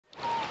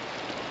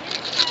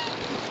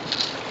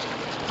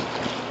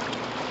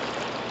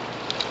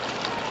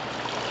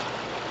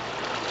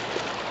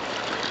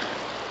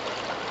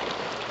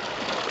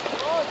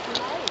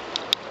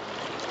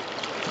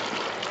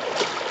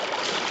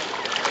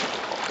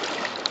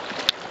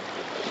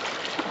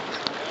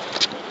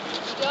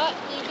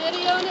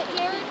video in it,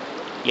 Jared?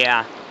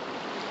 Yeah.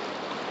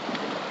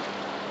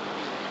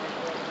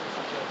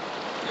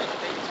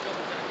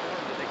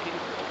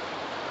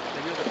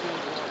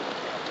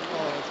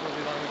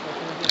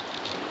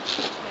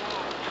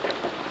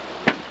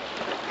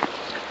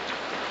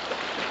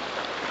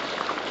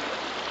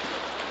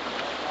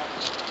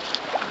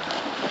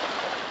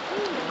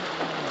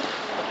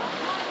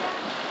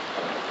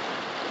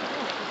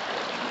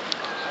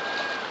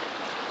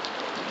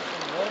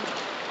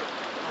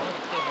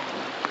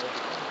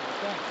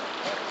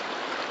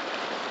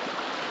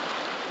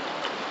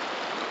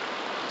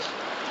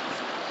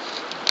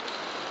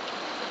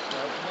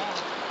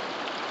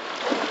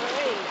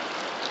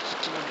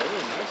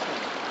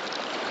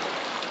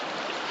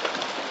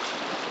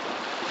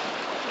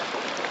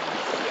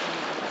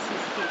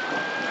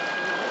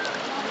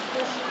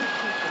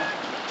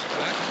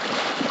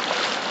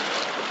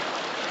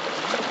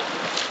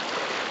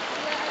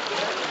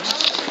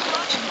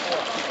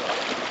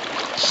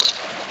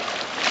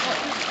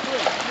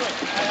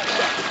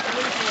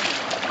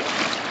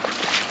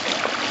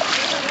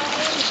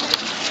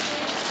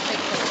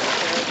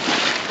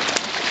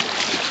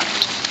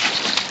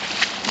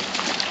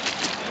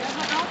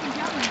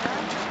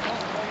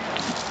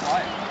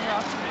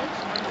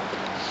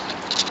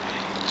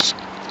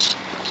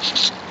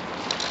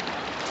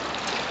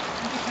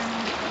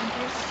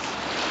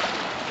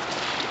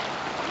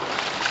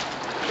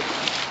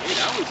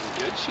 That was in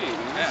good shape,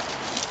 yeah.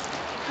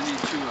 I need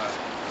to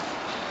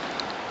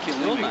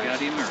kill him and gut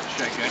him, or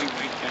should I gut him,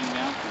 wait, cut him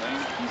down, lay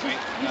him, wait,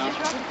 no.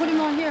 Put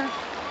him on here.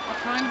 I'll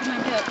try him to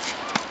my hips.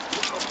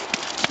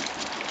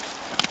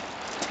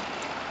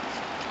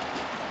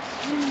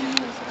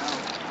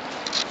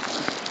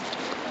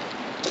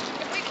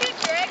 If we can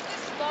drag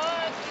this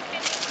log, we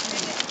can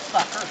bring it.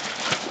 Fucker.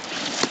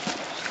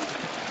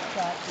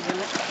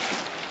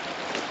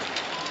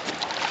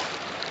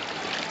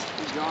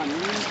 John, you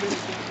really been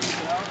taking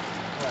this out?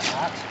 What,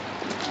 not?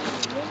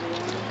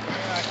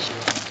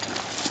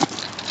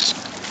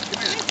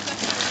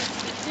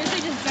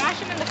 Seriously, just bash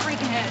him in the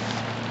freaking head.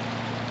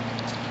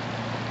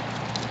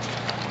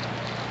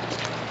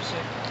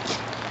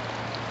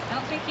 I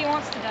don't think he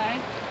wants to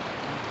die.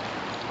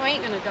 I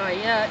ain't gonna die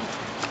yet.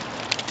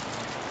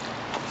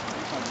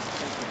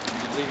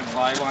 You leave him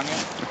live on you?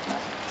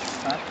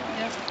 Huh?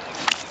 Yep.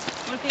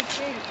 What if he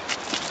escapes?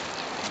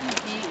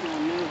 He ain't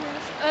going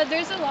nowhere.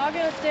 There's a log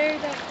out there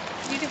that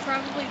you could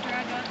probably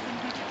drag up and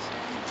he could stay.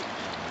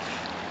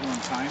 You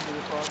want time for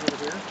this log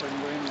over here so I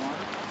can go in the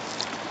water?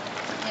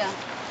 Yeah.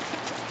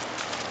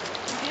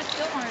 He just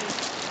killed already.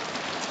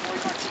 Well,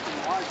 you're not keeping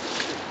the log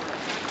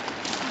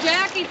first.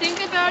 Jackie,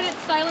 think about it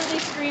silently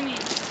screaming.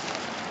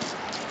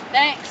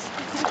 Thanks.